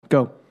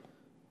Go.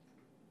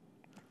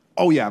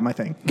 Oh, yeah, my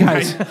thing.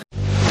 Guys.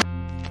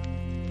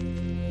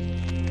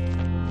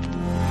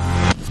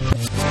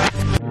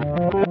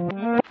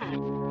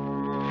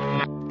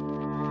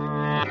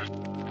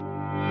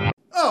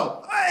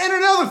 Oh, and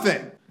another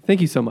thing.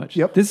 Thank you so much.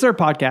 Yep. This is our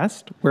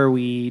podcast where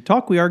we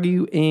talk, we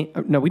argue,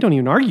 and no, we don't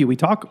even argue. We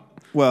talk.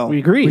 Well, We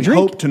agree. We We drink.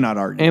 hope to not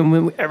argue. And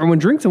when everyone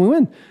drinks and we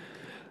win.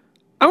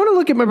 I want to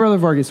look at my brother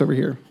Vargas over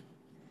here.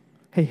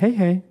 Hey, hey,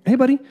 hey. Hey,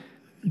 buddy.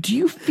 Do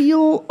you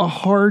feel a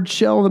hard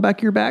shell in the back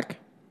of your back?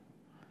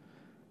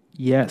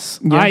 Yes.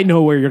 Yeah. I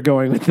know where you're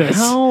going with this.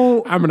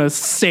 How- I'm going to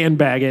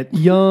sandbag it.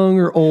 Young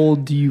or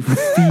old do you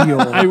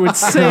feel? I would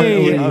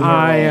say Young or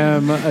I old.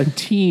 am a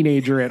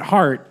teenager at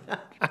heart.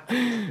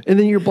 And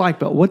then your black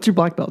belt. What's your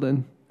black belt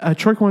in?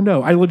 Choi Kwon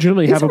Do. I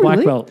legitimately have it a black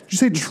really? belt. Did you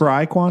say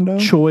Tri-Kwando?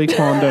 Choi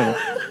Kwon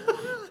Do.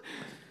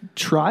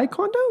 Tri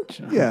Kondo?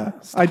 Yeah.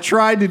 I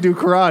tried to do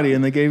karate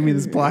and they gave me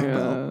this black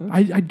belt.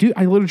 I do.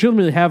 I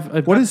legitimately have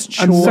a. What is a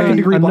Choi? second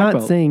degree I'm black not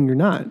belt. saying you're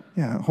not.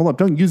 Yeah, hold up.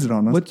 Don't use it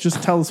on us.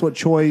 Just tell us what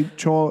Choi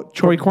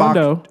Kwon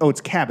Do. Oh,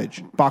 it's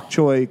cabbage. Bok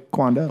Choi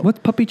Kwando. What's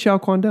Puppy Chow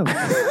Kwando?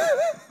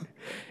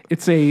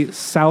 It's a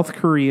South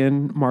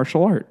Korean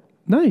martial art.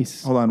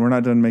 Nice. Hold on, we're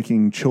not done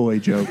making Choi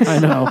jokes. I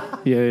know.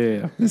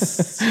 Yeah.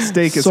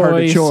 Steak is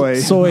hard to Choi.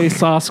 Soy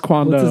sauce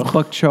Kwon What's Do. this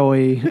Bok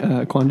Choy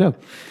Kwando?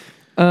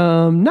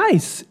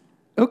 Nice.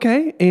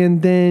 Okay.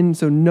 And then,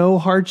 so no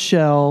hard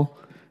shell.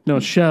 No,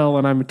 shell,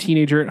 and I'm a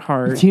teenager at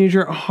heart.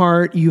 Teenager at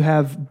heart, you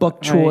have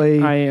bok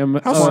choy. I am.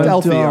 How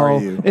stealthy are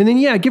you? And then,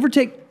 yeah, give or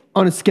take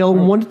on a scale of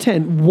 1 to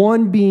 10,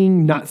 1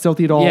 being not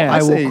stealthy at all, Yeah, I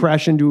will say-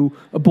 crash into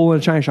a bull in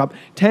a china shop.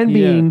 10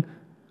 being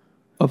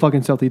a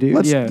fucking stealthy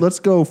dude. Let's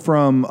go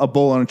from a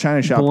bull on a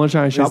china shop. Bull on a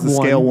china is shop, the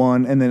one. scale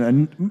 1, and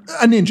then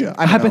a ninja. I don't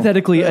know.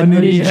 Hypothetically, a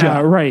ninja.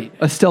 Yeah, right.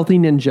 A stealthy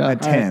ninja. A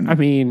 10. I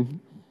mean,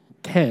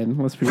 10.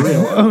 Let's be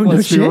real. no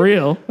Let's be shit?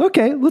 real.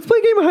 Okay, let's play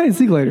a game of hide and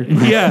seek later.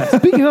 Yeah.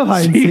 Speaking of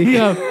hide and seek.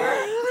 Yeah.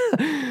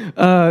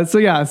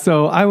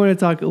 So I want to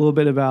talk a little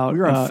bit about.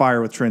 You're on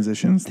fire with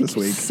transitions this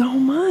week. So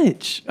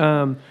much.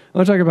 I want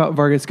to talk about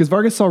Vargas because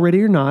Vargas saw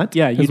Ready or Not.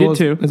 Yeah, you as did well as,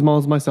 too. as well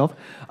as myself.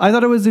 I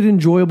thought it was an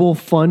enjoyable,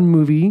 fun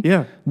movie.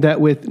 Yeah.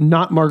 That with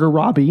not Margot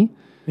Robbie,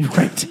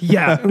 Right.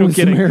 Yeah. No with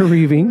kidding. Samara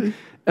Weaving.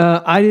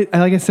 Like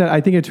I said,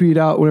 I think I tweeted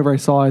out whenever I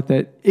saw it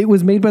that it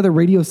was made by the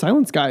Radio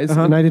Silence guys,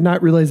 and I did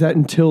not realize that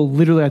until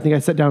literally I think I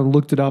sat down and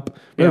looked it up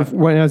Yeah.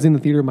 when I was in the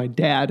theater with my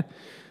dad.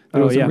 It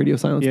was yeah. a Radio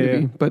Silence Yeah,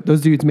 movie, yeah. but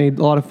those dudes made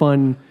a lot of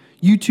fun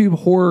YouTube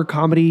horror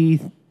comedy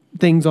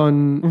things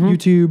on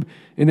YouTube,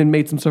 and then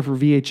made some stuff for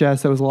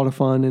VHS that was a lot of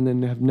fun, and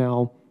then have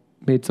now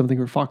made something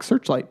for Fox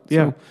Searchlight.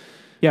 Yeah. So,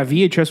 Yeah.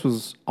 VHS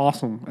was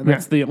awesome. And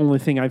that's the only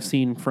thing I've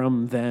seen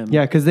from them.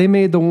 yeah, because they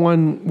made the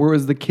one where it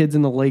was the kids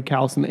in the lake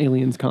house and the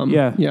aliens come.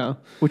 Yeah. Yeah.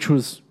 Which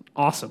was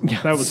awesome.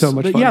 Yeah, that was so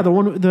much fun. Yeah. The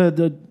one,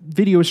 the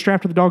video was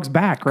strapped to the dog's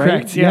back, right?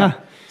 Correct. Yeah.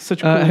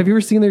 Such a cool. Have you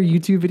ever seen their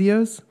YouTube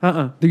videos?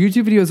 Their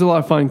YouTube videos are a lot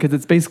of fun because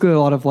it's basically a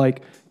lot of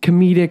like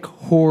comedic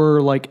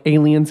horror, like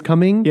aliens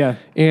coming. Yeah.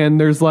 And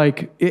there's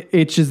like,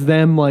 it's just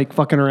them like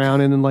fucking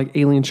around, and then like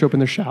aliens show up in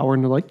their shower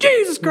and they're like,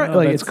 Jesus Christ. Oh,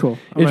 like, that's cool.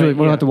 It's really,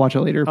 we'll yeah. have to watch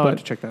it later. I'll have But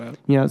to check that out.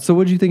 yeah. So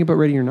what did you think about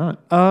Ready or Not?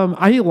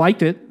 I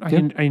liked it. I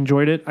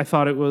enjoyed it. I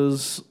thought it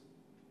was,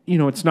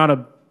 it's not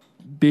a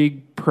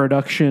big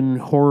production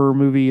horror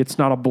movie. It's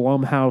not a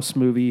Blumhouse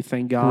movie,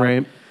 thank God.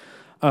 Right.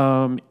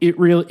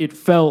 It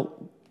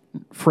felt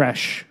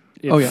fresh.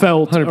 It Oh, yeah.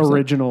 felt 100%.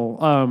 original.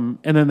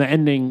 And then the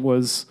ending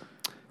was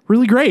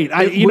really great.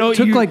 It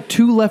took like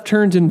 2 left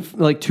turns in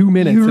like 2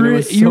 minutes, and it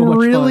was so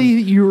much fun.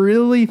 You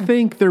really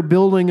think they're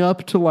building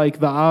up to like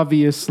the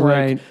obvious, like,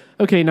 Right.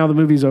 okay, now the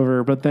movie's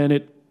over, but then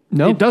it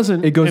Nope.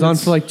 doesn't. It goes and on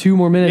it's- for like 2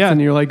 more minutes, Yeah. and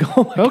you're like,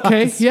 oh my God.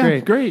 okay, this is yeah,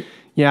 great.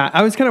 Yeah,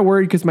 I was kind of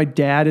worried because my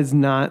dad is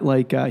not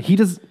like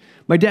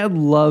my dad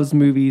loves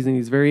movies, and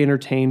he's very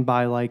entertained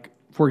by, like,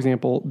 for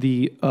example,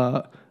 the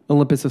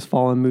Olympus Has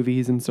Fallen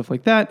movies and stuff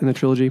like that in the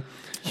trilogy.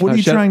 What are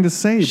you trying to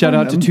say? Shout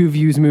out to Brendan? Two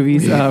Views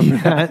movies. For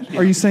that.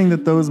 Are you saying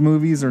that those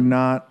movies are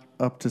not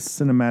up to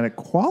cinematic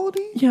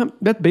quality? Yeah,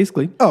 that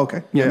basically. Oh,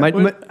 okay. Yeah, Yeah.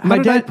 my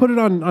did I dad put it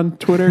on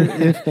Twitter?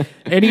 If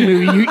any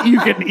movie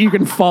you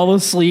can fall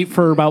asleep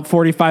for about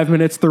 45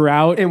 minutes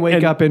throughout and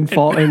wake up and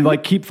fall and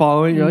like keep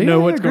following. You're like, know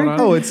yeah, what's going great.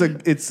 on. Oh, it's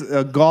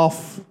a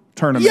golf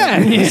tournament. Yeah,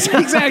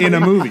 exactly. In a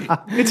movie.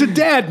 It's a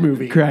dad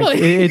movie. Correct. Like-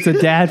 It's a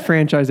dad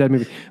franchise, dad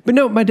movie. But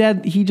no, my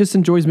dad, he just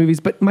enjoys movies.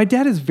 But my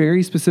dad is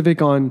very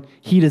specific on,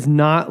 he does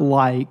not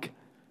like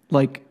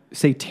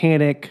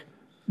satanic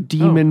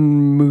demon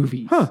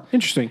movies. Huh.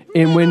 Interesting.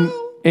 And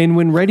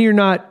when Ready or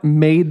Not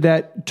made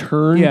that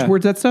turn Yeah.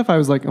 towards that stuff, I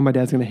was like, oh, my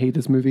dad's going to hate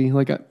this movie.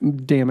 Like,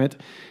 damn it.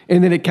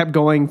 And then it kept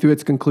going through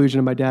its conclusion,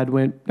 and my dad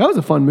went, that was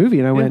a fun movie.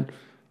 And I went,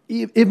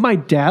 if my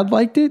dad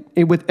liked it,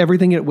 with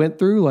everything it went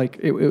through, like,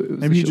 it was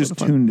Maybe you a shitload just of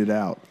fun. tuned it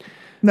out.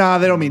 Nah,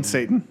 they don't mean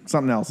Satan.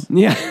 Something else.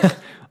 Yeah.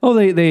 Oh,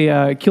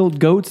 they killed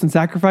goats and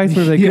sacrificed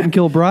where they couldn't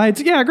kill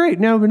brides. Yeah, great.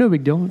 No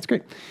big deal. It's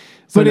great.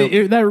 So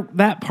But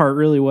that part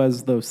really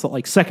was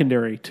like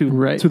secondary to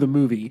the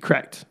movie.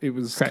 correct. It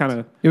was kind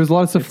of It was a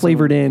lot of stuff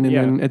flavored in, and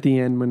yeah. then at the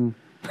end when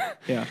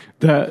yeah.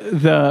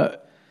 the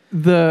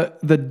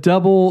the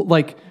double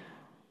like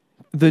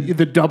the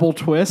double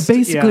twist.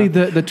 basically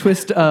Yeah. the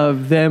twist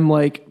of them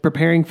like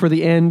preparing for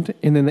the end,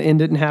 and then the end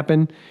didn't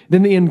happen.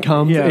 Then the end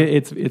comes. Yeah.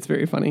 It's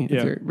very funny. Yeah.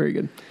 It's very, very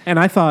good. And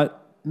I thought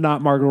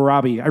not Margot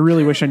Robbie. I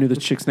really wish I knew this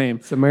chick's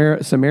name.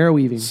 Samara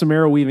Weaving.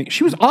 Samara Weaving.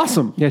 She was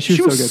awesome. Yeah,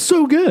 she was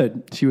so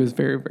good. She was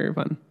very, very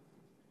fun.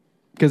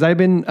 Because I've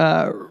been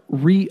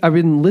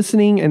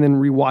listening and then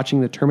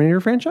rewatching the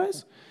Terminator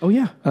franchise. Oh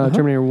yeah.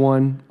 Terminator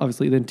 1,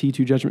 obviously, then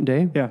T2 Judgment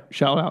Day. Yeah.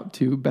 Shout out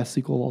to best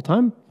sequel of all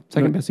time.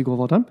 Second best sequel of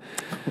all time.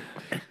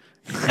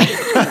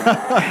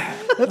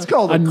 That's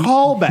called a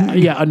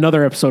callback. Yeah,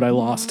 another episode I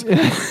lost.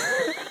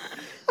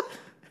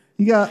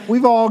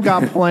 We've all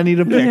got plenty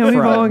to pick Yeah, we've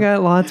from. all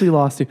got lots we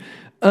lost to.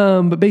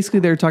 But basically,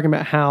 they're talking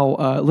about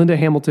how Linda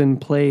Hamilton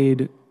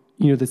played,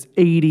 this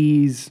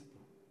 80s,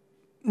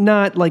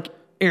 not like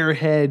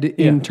airhead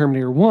in Yeah.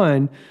 Terminator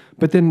 1,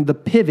 but then the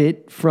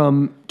pivot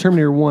from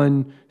Terminator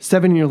 1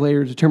 7 years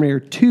later to Terminator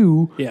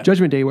 2 Yeah.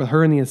 Judgment Day with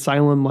her in the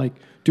asylum, like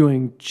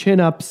doing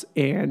chin-ups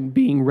and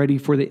being ready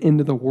for the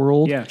end of the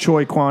world. Yeah.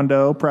 Choi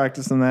Kwando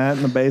practicing that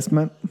in the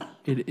basement.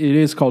 It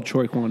is called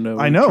Choi Kwando.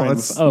 I know.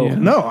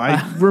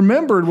 I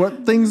remembered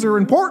what things are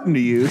important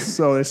to you,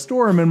 so I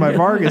store them in my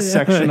Vargas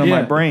section of my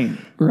Yeah. brain.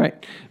 Right.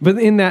 But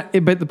the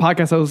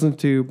podcast I listened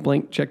to,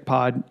 Blank Check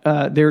Pod,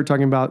 they were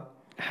talking about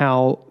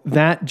how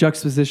that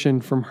juxtaposition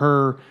from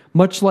her,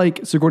 much like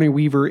Sigourney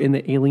Weaver in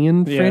the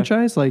Alien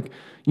franchise, like,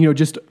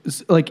 just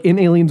like in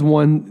Aliens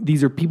 1,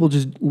 these are people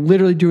just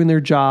literally doing their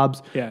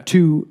jobs Yeah.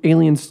 to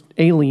aliens,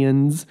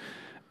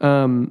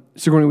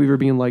 Sigourney Weaver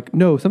being like,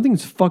 no,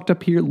 something's fucked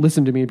up here.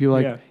 Listen to me. And people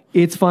are like,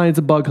 Yeah. it's fine. It's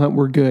a bug hunt.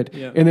 We're good.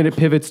 Yeah. And then it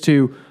pivots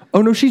to,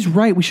 oh no, she's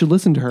right. We should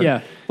listen to her.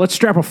 Yeah. Let's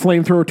strap a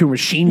flamethrower to a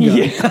machine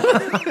gun.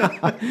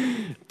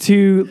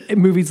 To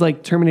movies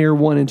like Terminator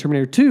 1 and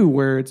Terminator 2,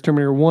 where it's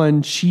Terminator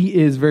 1, she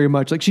is very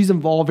much like she's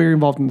very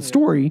involved in the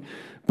story,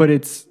 but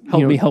it's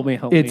Help me.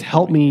 It's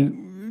help me.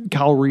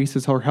 Kyle Reese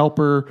is her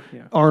helper.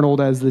 Yeah. Arnold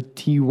as the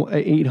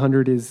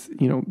T-800 is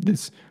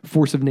this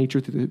force of nature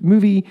through the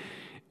movie,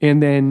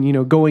 and then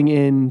going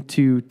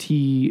into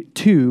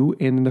T2,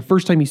 and then the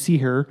first time you see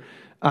her.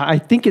 I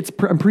think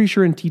I'm pretty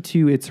sure in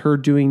T2 it's her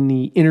doing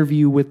the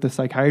interview with the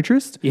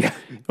psychiatrist. Yeah.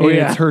 Oh,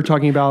 yeah. It's her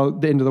talking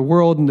about the end of the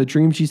world and the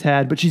dreams she's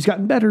had, but she's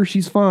gotten better.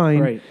 She's fine.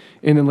 Right.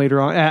 And then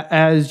later on,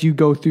 as you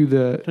go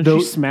through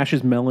She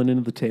smashes melon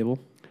into the table.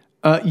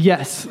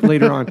 yes,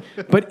 later on.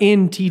 But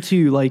in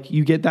T2, like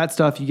you get that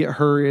stuff. You get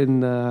her in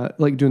the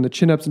like doing the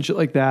chin ups and shit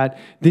like that.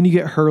 Then you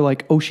get her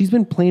like, oh, she's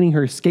been planning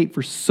her escape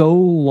for so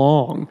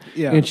long.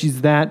 Yeah. And she's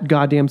that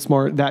goddamn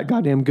smart, that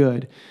goddamn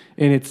good.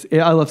 And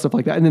I love stuff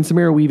like that. And then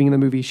Samara Weaving in the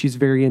movie, she's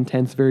very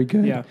intense, very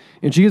good. Yeah.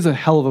 And she has a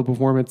hell of a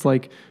performance.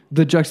 Like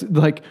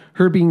like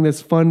her being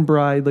this fun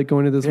bride, like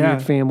going to this Yeah.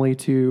 weird family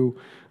to.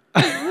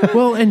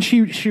 Well, and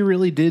she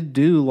really did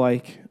do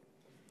like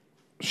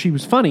she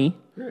was funny,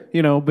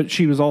 but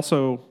she was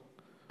also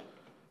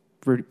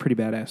pretty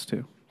badass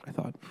too. I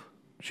thought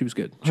she was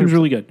good. She was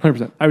really good.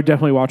 100%. I would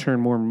definitely watch her in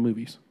more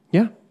movies.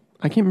 Yeah.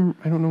 I can't remember.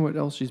 I don't know what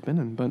else she's been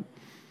in, but.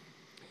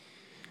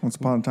 Once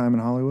Upon a Time in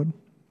Hollywood.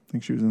 I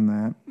think she was in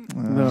that.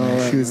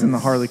 No, she was in the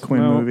Harley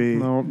Quinn movie.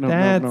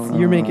 No.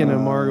 You're making a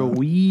Margot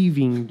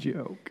Weaving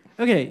joke.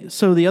 Okay,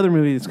 so the other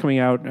movie that's coming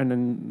out, and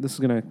then this is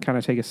going to kind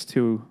of take us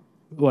to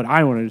what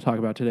I wanted to talk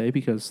about today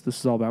because this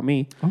is all about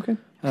me. Okay.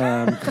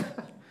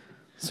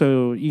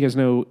 So you guys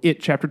know It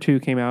Chapter 2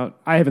 came out.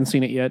 I haven't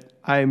seen it yet.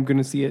 I'm going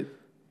to see it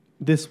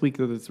this week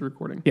that it's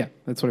recording. Yeah,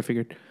 that's what I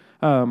figured.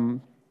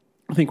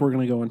 I think we're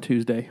going to go on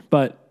Tuesday,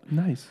 but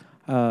Nice.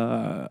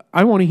 I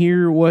want to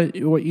hear what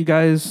you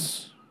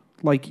guys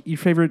like your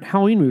favorite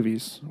Halloween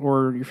movies,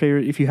 or your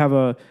favorite if you have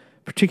a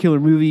particular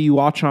movie you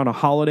watch on a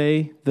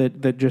holiday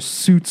that just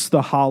suits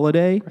the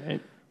holiday.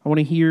 Right. I want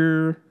to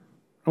hear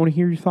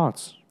your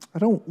thoughts. I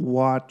don't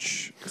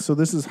watch. So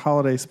this is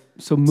holidays.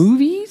 So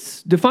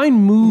movies? Define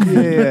movie.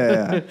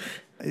 Yeah.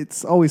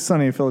 It's Always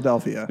Sunny in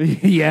Philadelphia.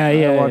 yeah.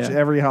 I watch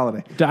every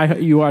holiday.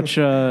 You watch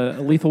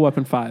Lethal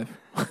Weapon 5.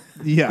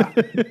 Yeah,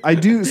 I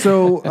do.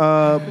 So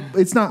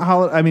it's not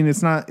holiday. I mean,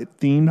 it's not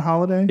themed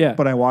holiday. Yeah.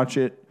 But I watch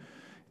it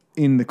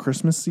in the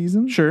Christmas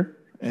season. Sure.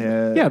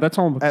 Yeah, that's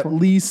all. At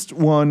least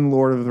one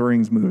Lord of the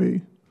Rings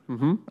movie.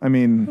 Mm-hmm. I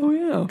mean, Oh,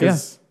 yeah.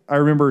 'cause I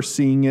remember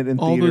seeing it in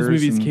All theaters. those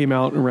movies and- came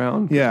out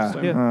around. Yeah,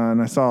 Christmas time.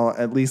 and I saw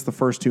at least the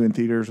first two in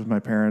theaters with my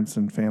parents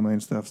and family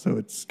and stuff. So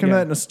it's kind of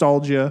Yeah. that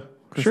nostalgia,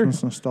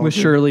 Christmas nostalgia. With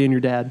Shirley and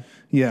your dad.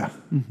 Yeah,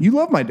 you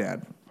love my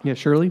dad. Yeah,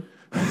 Shirley.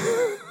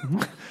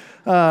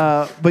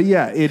 But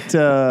yeah, it.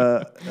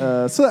 So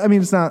I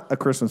mean, it's not a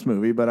Christmas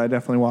movie, but I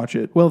definitely watch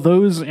it. Well,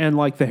 those and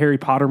like the Harry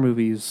Potter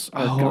movies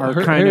are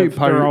kind Harry of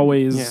Potter- they're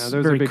always yeah, those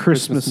are very big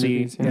Christmas Christmassy.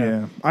 movies,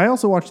 Yeah. I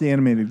also watch the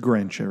animated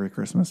Grinch every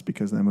Christmas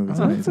because that movie's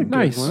amazing.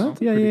 Nice. one.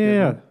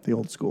 Yeah. The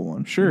old school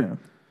one. Sure.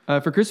 Yeah.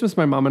 For Christmas,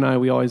 my mom and I,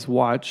 we always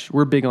watch,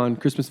 we're big on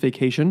Christmas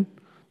Vacation,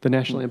 the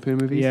National Lampoon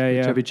movies. Yeah, with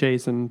yeah. Chevy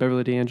Chase and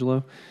Beverly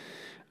D'Angelo.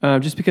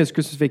 Just because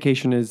Christmas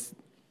Vacation is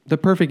the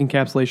perfect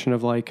encapsulation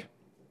of like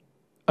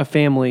a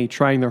family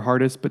trying their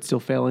hardest but still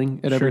failing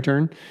at every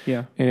turn.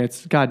 Yeah. And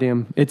it's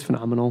goddamn, it's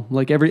phenomenal.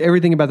 Like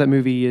everything about that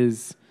movie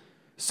is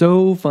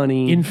So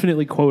funny.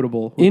 Infinitely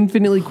quotable.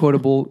 Infinitely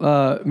quotable.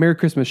 Merry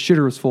Christmas,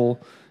 shitter was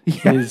full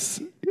is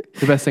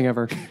the best thing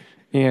ever.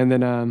 And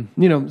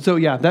then so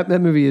yeah, that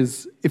movie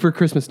is for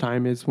Christmas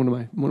time is one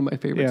of my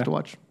favorites Yeah. to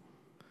watch.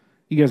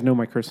 You guys know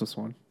my Christmas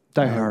one.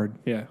 Die Die Hard. Hard.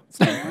 Yeah. It's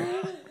Die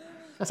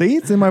Hard. See,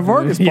 it's in my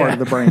Vargas part of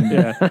the brain.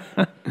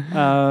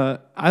 Yeah.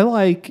 I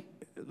like.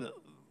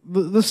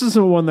 This is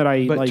the one that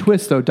I But like.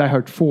 twist though, Die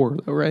Hard 4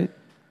 though, right?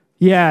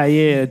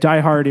 Yeah. Die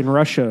Hard in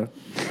Russia.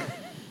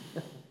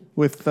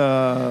 With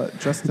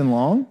Justin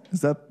Long?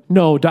 Is that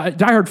No, Die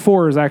Hard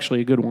 4 is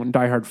actually a good one.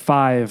 Die Hard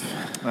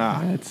 5.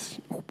 That's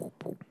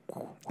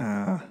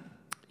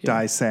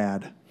Die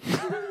Sad?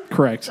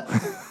 Correct.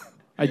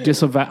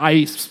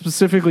 I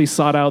specifically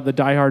sought out the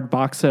Die Hard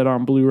box set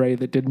on Blu-ray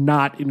that did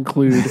not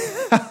include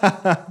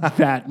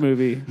that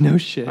movie. no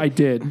shit. I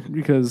did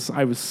because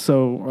I was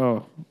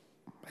I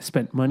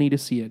spent money to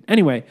see it.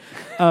 Anyway,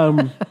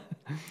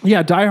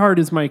 yeah, Die Hard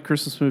is my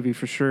Christmas movie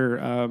for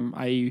sure.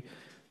 I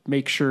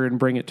make sure and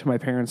bring it to my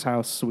parents'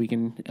 house so we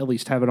can at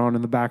least have it on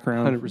in the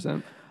background.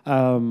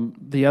 100%.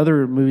 The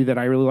other movie that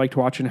I really like to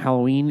watch in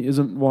Halloween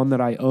isn't one that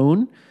I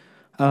own,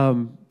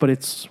 but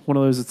it's one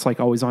of those that's like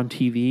always on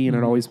TV, and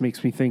it always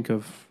makes me think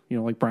of,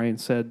 like Brian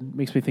said,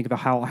 makes me think of the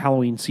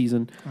Halloween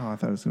season. Oh, I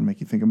thought it was going to make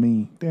you think of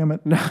me. Damn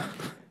it.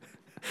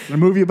 A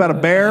movie about a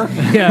bear?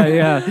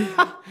 Yeah.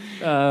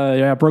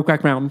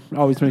 Brokeback Mountain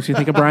always makes me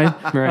think of Brian.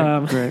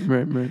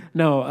 Right.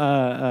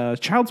 No,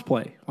 Child's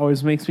Play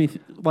always makes me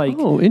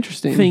Oh,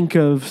 interesting. think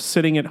of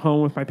sitting at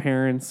home with my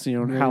parents,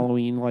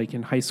 Halloween, like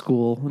in high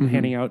school, and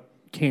handing out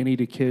candy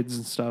to kids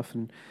and stuff.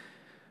 And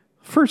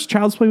first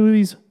Child's Play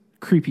movies,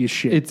 creepy as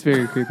shit. It's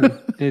very creepy.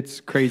 It's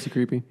crazy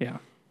creepy. Yeah.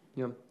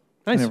 Yeah.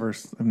 I've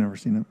Nice. never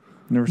seen it.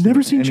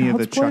 Never seen any of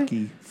Child's the Play?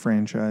 Chucky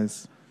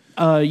franchise.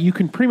 You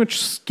can pretty much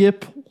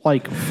skip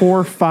like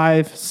 4,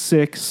 5,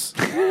 6,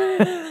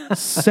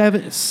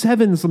 7.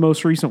 7's the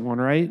most recent one,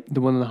 right? The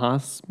one in the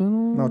hospital?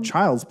 No,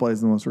 Child's Play is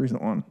the most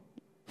recent one.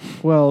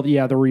 Well,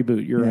 yeah, the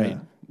reboot. You're Yeah. right.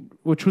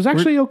 Which was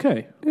actually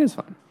okay. It is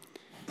fine.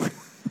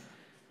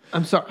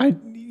 I'm sorry.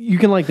 You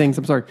can like things.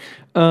 I'm sorry.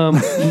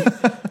 I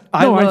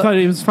thought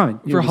it was fine.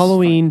 It for was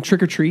Halloween,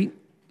 Trick or Treat.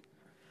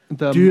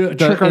 The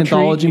Trick or Treat,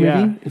 anthology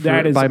yeah. movie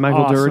That is by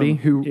Michael awesome. Dougherty,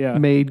 who Yeah.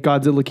 made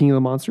Godzilla King of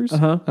the Monsters.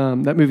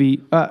 That movie,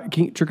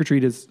 Trick or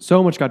Treat, is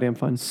so much goddamn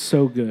fun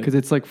so good. because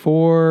it's like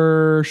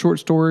 4 short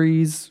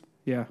stories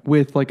Yeah.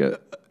 with like an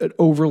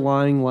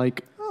overlying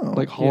like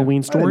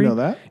Halloween story. know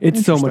that.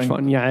 It's so much Interesting.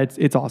 fun. Yeah,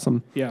 it's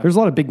awesome. Yeah. There's a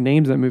lot of big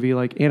names in that movie.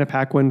 Like Anna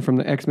Paquin from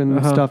the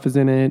X-Men stuff is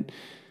in it.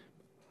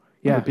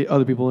 Yeah.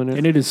 Other people in it.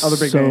 And it is Other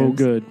big so names.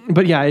 good.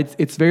 But yeah,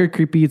 it's very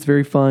creepy. It's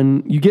very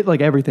fun. You get like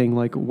everything,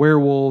 like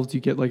werewolves. You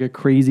get like a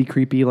crazy,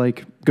 creepy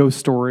like ghost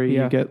story.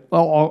 Yeah. You get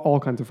all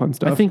kinds of fun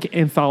stuff. I think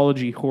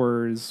anthology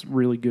horror is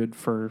really good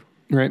for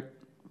right.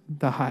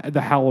 the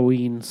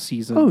Halloween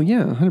season. Oh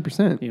yeah,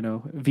 100%.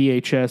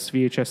 VHS,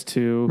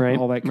 VHS2, Right,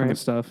 all that kind right. of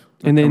stuff.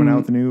 And then Coming out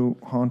with the new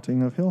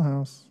Haunting of Hill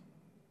House.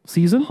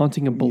 Season?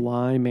 Haunting of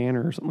Bly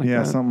Manor or something like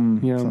Yeah, that.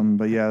 something.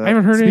 But yeah, I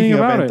haven't heard speaking anything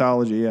of about it.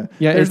 anthology, yeah,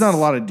 Yeah, there's not it's-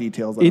 a lot of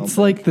details. I don't It's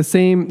think. like the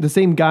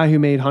same guy who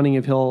made Haunting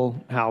of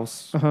Hill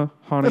House Haunting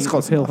That's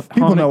close of Hill. enough.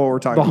 People know what we're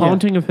talking The about.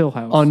 Haunting of Hill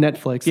House. on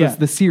Netflix. Yeah. That's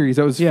the series.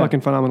 That was Yeah.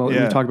 fucking phenomenal. That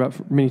Yeah. we talked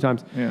about many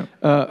times.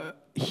 Yeah.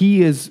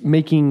 He is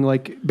making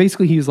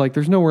basically he's like,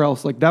 there's nowhere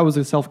else. Like that was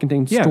a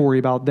self-contained Yeah. story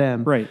about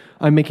them. Right.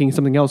 I'm making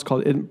something else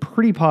called it.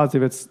 Pretty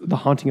positive it's The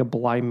Haunting of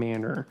Bly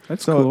Manor.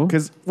 That's So, cool.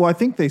 because I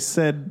think they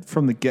said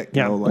from the get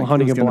Yeah, go, well, like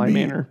Haunting it was of going to Bly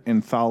be Manor.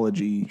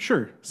 anthology.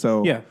 Sure.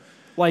 So Yeah.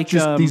 Like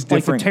just these like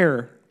different- The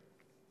Terror.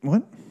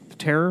 What? The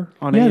Terror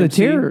on Yeah, AMC. The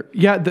Terror.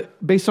 Yeah,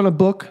 based on a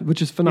book,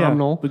 which is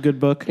phenomenal. Yeah, the good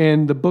book.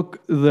 And the book,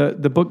 the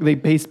book they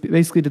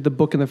basically did the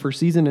book in the first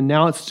season, and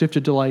now it's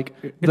shifted to like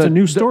It's a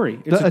new story.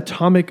 The It's a-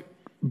 atomic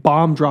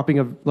bomb dropping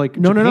of like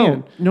No.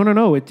 Japan.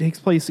 It takes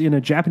place in a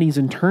Japanese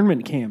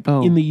internment camp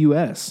Oh. in the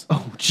U.S.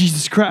 Oh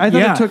Jesus Christ! I thought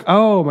Yeah. it took.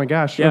 Oh my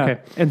gosh. Yeah.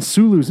 Okay. And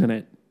Sulu's in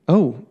it.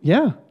 Oh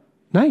yeah.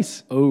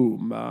 Nice. Oh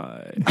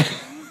my.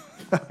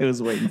 I was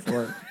waiting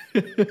for it.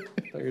 I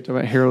thought you were talking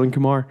about Harold and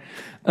Kumar.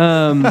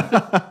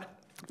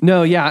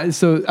 No, yeah.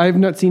 So I've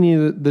not seen any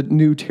of the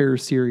new Terror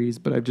series,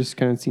 but I've just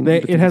kind of seen.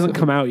 It hasn't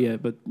come out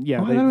yet, but yeah.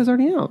 Oh, I thought it was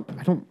already out.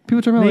 I don't.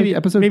 People talking about Maybe- like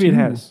episode maybe it 2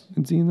 has.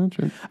 and seeing that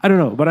shit. I don't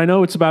know, but I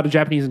know it's about a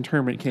Japanese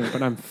internment camp,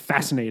 and I'm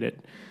fascinated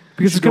You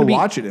because should it's go going to be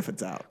watch it if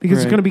it's out. because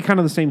Right. it's going to be kind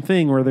of the same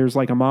thing where there's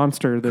like a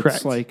monster that's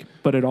Correct. like,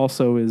 but it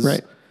also is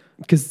Right.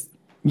 Because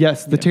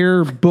yes, the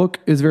Terror book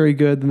is very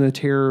good, and the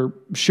Terror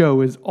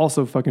show is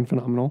also fucking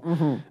phenomenal.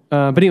 Mm-hmm.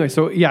 But anyway,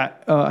 so yeah,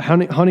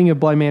 Haunting of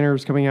Bly Manor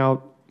is coming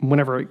out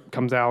whenever it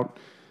comes out.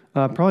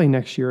 Probably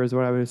next year is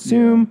what I would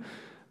assume.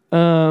 If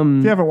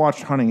you haven't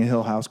watched Hunting a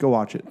Hill House, go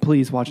watch it.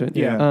 Please watch it.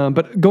 Yeah.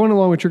 But going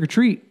along with Trick or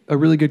Treat, a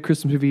really good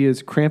Christmas movie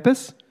is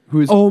Krampus,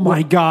 who is Oh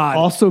my God.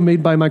 also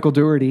made by Michael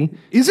Dougherty.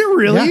 Is it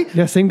really?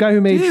 Yeah, same guy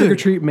who made Dude. Trick or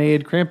Treat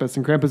made Krampus,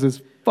 and Krampus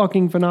is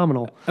fucking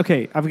phenomenal.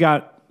 Okay, I've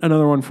got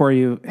another one for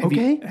you.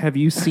 Okay. Have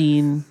you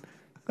seen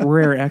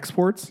Rare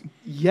Exports.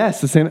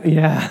 Yes, the Santa.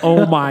 Yeah.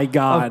 Oh my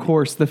God. Of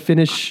course, the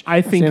Finnish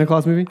I think Santa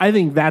Claus movie. I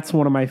think that's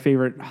one of my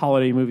favorite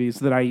holiday movies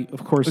that I,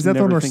 of course, Is that the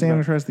never one where think Santa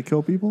about. tries to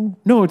kill people?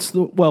 No, it's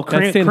the That's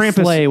Santa's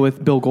Krampus. Sleigh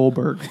with Bill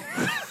Goldberg.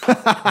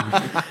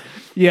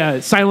 Yeah,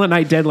 Silent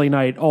Night, Deadly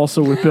Night,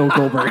 also with Bill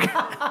Goldberg.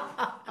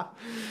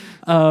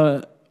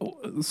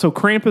 So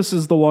Krampus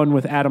is the one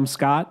with Adam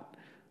Scott.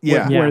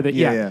 Yeah. Where the,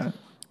 Yeah.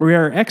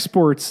 Rare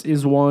Exports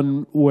is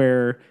one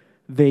where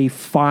they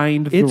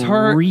find It's the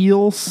hard-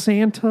 real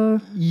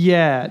Santa.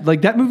 Yeah,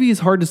 like that movie is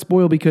hard to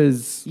spoil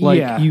because like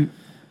Yeah.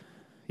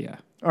 yeah,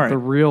 All right. the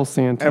real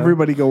Santa.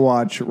 Everybody go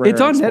watch Rare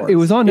it's on. Exports. It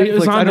was on Netflix. It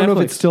was on I don't know if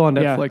Netflix. it's still on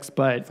Yeah. Netflix,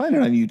 but Find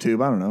it on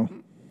YouTube. I don't know.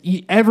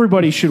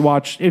 Everybody should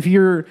watch. If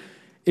you're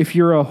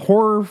a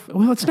horror,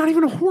 well, it's not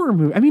even a horror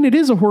movie. I mean, it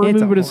is a horror It's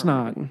movie, a but it's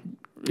horror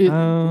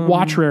not.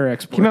 Watch Rare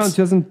Exports. came out in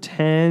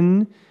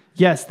 2010.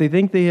 Yes, they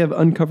think they have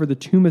uncovered the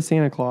tomb of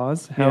Santa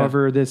Claus.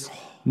 However, this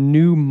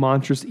new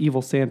monstrous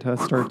evil Santa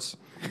starts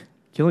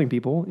killing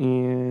people,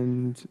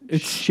 and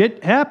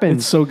shit happens.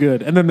 It's so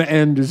good, and then the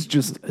end is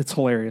just—it's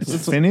hilarious.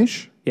 It's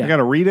Finnish? Yeah. I got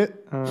to read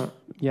it?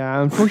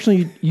 Yeah,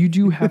 unfortunately, you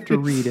do have to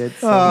read it.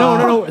 So.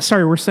 No.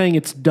 Sorry, we're saying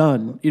it's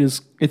done.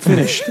 It's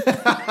finished.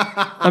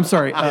 I'm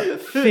sorry,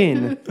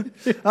 Finn.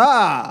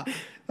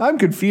 I'm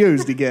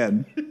confused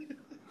again.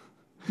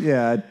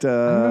 Yeah, I don't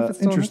know if it's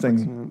still on interesting.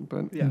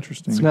 Netflix, but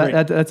Interesting. No,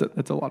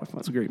 that's a lot of fun.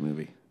 It's a great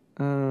movie.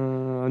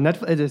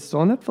 Netflix. It is still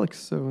on Netflix,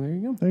 so there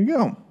you go. There you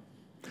go.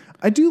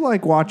 I do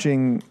like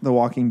watching The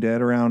Walking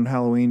Dead around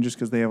Halloween just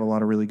because they have a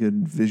lot of really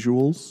good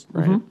visuals.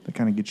 Right. That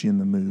kind of get you in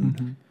the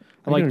mood.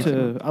 I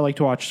like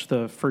to watch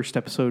the first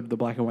episode, the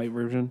black and white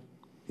version.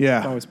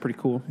 Yeah. That was pretty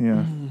cool.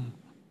 Yeah.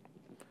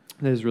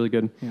 That is really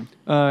good. Yeah.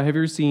 Have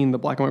you ever seen the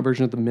black and white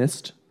version of The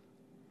Mist?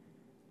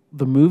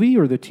 The movie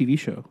or the TV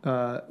show?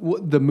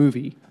 The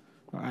movie.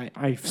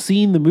 I've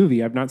seen the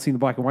movie. I've not seen the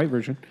black and white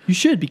version. You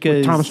should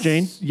because Thomas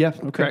Jane? Yeah,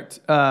 correct.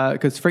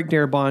 Because Frank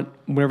Darabont,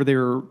 whenever they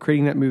were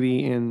creating that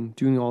movie and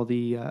doing all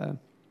the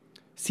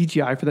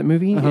CGI for that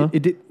movie,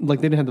 it did, like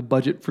they didn't have the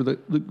budget for the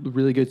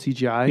really good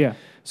CGI. Yeah.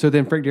 So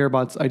then Frank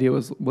Darabont's idea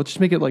was, let's just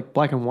make it like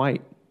black and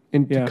white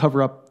and to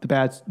cover up the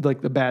bad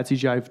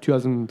CGI of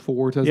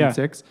 2004,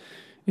 2006,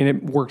 and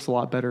it works a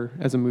lot better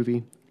as a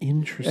movie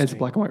Interesting. as a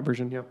black and white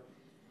version. Yeah.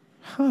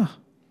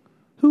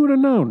 Who would have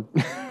known?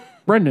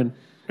 Brendan,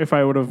 if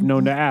I would have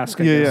known to ask.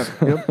 I Yeah. guess.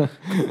 Yep.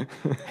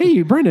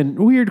 Hey, Brendan,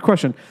 weird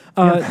question.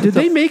 Did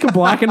they make a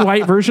black and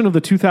white version of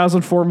the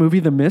 2004 movie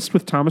The Mist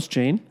with Thomas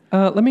Jane?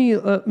 Let me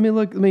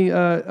look.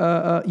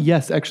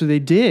 Yes, actually, they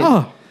did.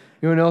 Oh.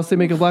 You know what else they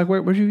make a black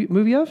and white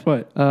movie of?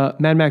 What?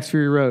 Mad Max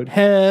Fury Road.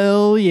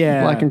 Hell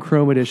yeah. Black and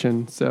Chrome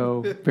edition.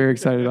 So very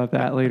excited about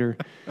that later.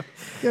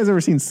 You guys ever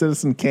seen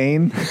Citizen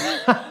Kane?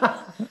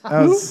 that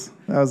was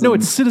No,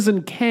 it's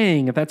Citizen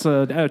Kang. That's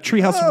a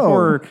Treehouse of Oh.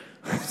 Horror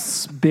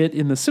bit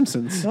in The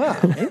Simpsons.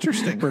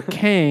 interesting. Where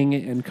Kang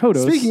and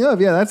Kodos. Speaking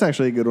of, yeah, that's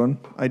actually a good one.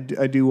 I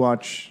do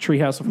watch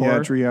Treehouse of Horror. Yeah,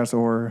 Treehouse of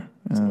Horror.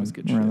 always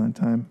good around that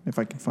time, if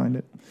I can find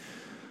it.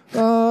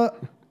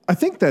 I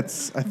think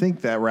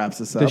that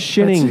wraps us up. The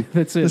shitting.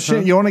 That's it.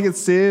 The you want to get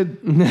Sid?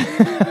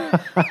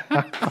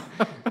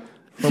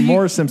 For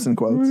more Simpson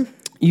quotes.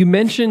 You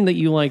mentioned that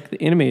you like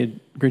the animated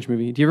Grinch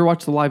movie. Do you ever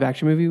watch the live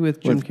action movie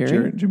with Jim With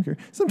Carrey? Jim Carrey.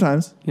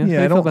 Sometimes. Yeah, how do Yeah,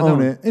 you I feel don't about that own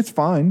one? it. It's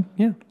fine.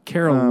 Yeah.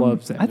 Carol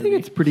loves that I think movie.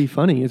 it's pretty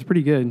funny. It's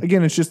pretty good.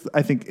 Again, it's just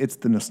I think it's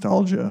the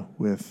nostalgia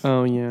with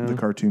Oh, yeah. the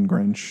cartoon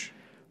Grinch.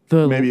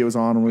 The Maybe it was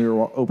on when we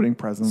were opening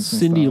presents. and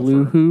Cindy stuff,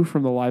 Lou or- Who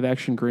from the live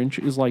action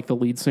Grinch is like the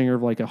lead singer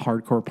of like a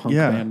hardcore punk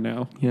Yeah. band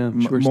now. Yeah.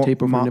 She wears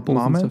tape over her nipples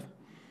and Mama? stuff.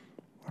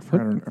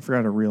 I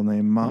forgot her real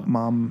name.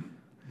 Mom.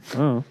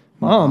 Oh.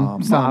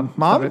 Mom, stop.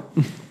 Mom?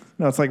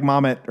 No, it's like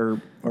Mommet or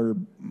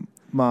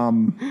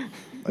Mom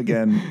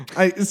again.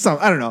 I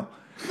don't know.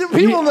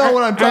 People know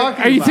what I'm talking about.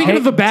 Are you thinking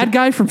of the bad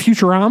guy from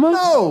Futurama?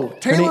 No,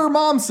 Taylor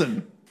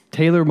Momsen.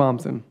 Taylor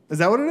Momsen. Is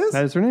that what it is?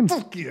 That is her name.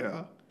 Fuck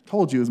yeah.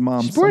 Told you it was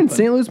Mom. She's born in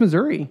something. St. Louis,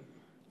 Missouri.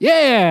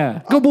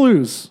 Yeah. Go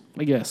Blues,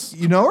 I guess.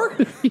 You know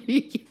her?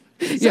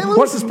 St.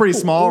 Louis is pretty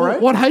small,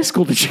 right? What high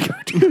school did you go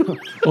to?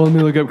 Well, let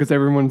me look up because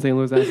everyone in St.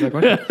 Louis asks that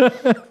question.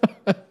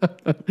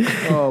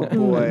 Oh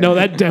boy. No,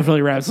 that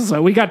definitely wraps us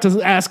up. We got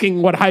to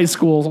asking what high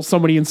school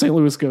somebody in St.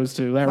 Louis goes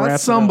to. That Not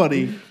wraps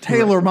somebody.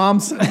 Taylor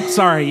Momsen. it up.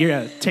 Sorry,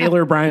 yeah,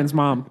 Taylor Brian's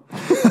mom.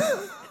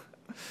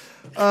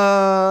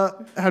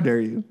 How dare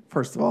you?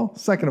 First of all.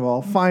 Second of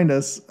all, find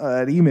us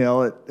at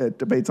email at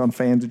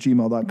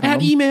debatesonfans@gmail.com.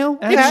 At email.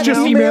 At It's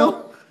just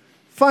email.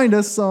 Find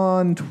us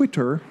on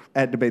Twitter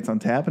at Debates on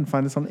Tap and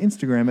find us on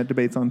Instagram at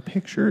Debates on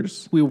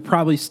Pictures. We will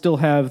probably still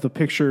have the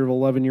picture of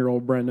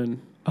 11-year-old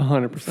Brendan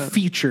 100%.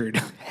 featured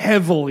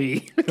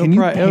heavily. Can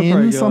you it'll probably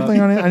pin go something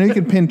on it? I know you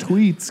can pin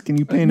tweets. Can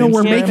you pin No,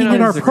 we're Instagram? making on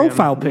it our Instagram.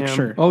 profile Yeah.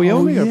 picture. Oh, yeah. Oh,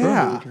 we'll make a yeah.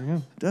 profile picture, yeah.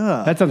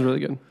 Duh. That sounds really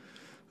good.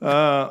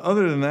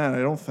 Other than that, I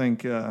don't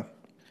think.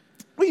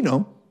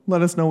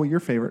 Let us know what your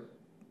favorite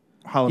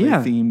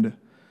holiday-themed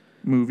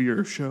movie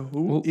or show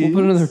We'll is.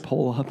 put another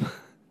poll up.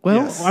 Well,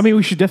 Yes. I mean,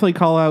 we should definitely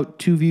call out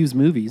Two Views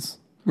Movies.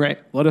 Right.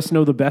 Let us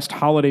know the best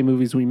holiday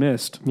movies we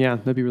missed. Yeah,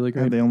 that'd be really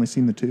Have great. they only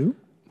seen the two?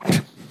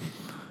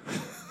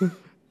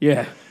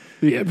 Yeah.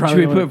 Yeah, Should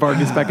probably. we put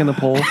Vargas back in the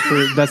poll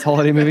for best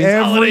holiday movie?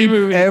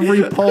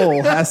 Every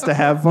poll has to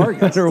have No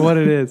Vargas. matter what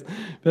it is.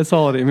 Best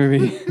holiday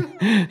movie.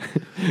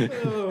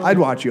 I'd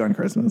watch you on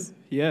Christmas.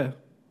 Yeah.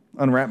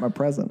 Unwrap my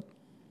present.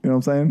 You know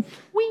what I'm saying?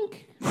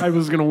 Wink. I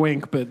was going to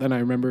wink, but then I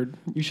remembered.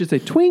 You should say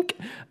twink.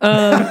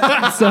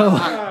 So,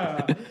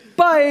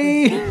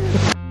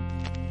 bye.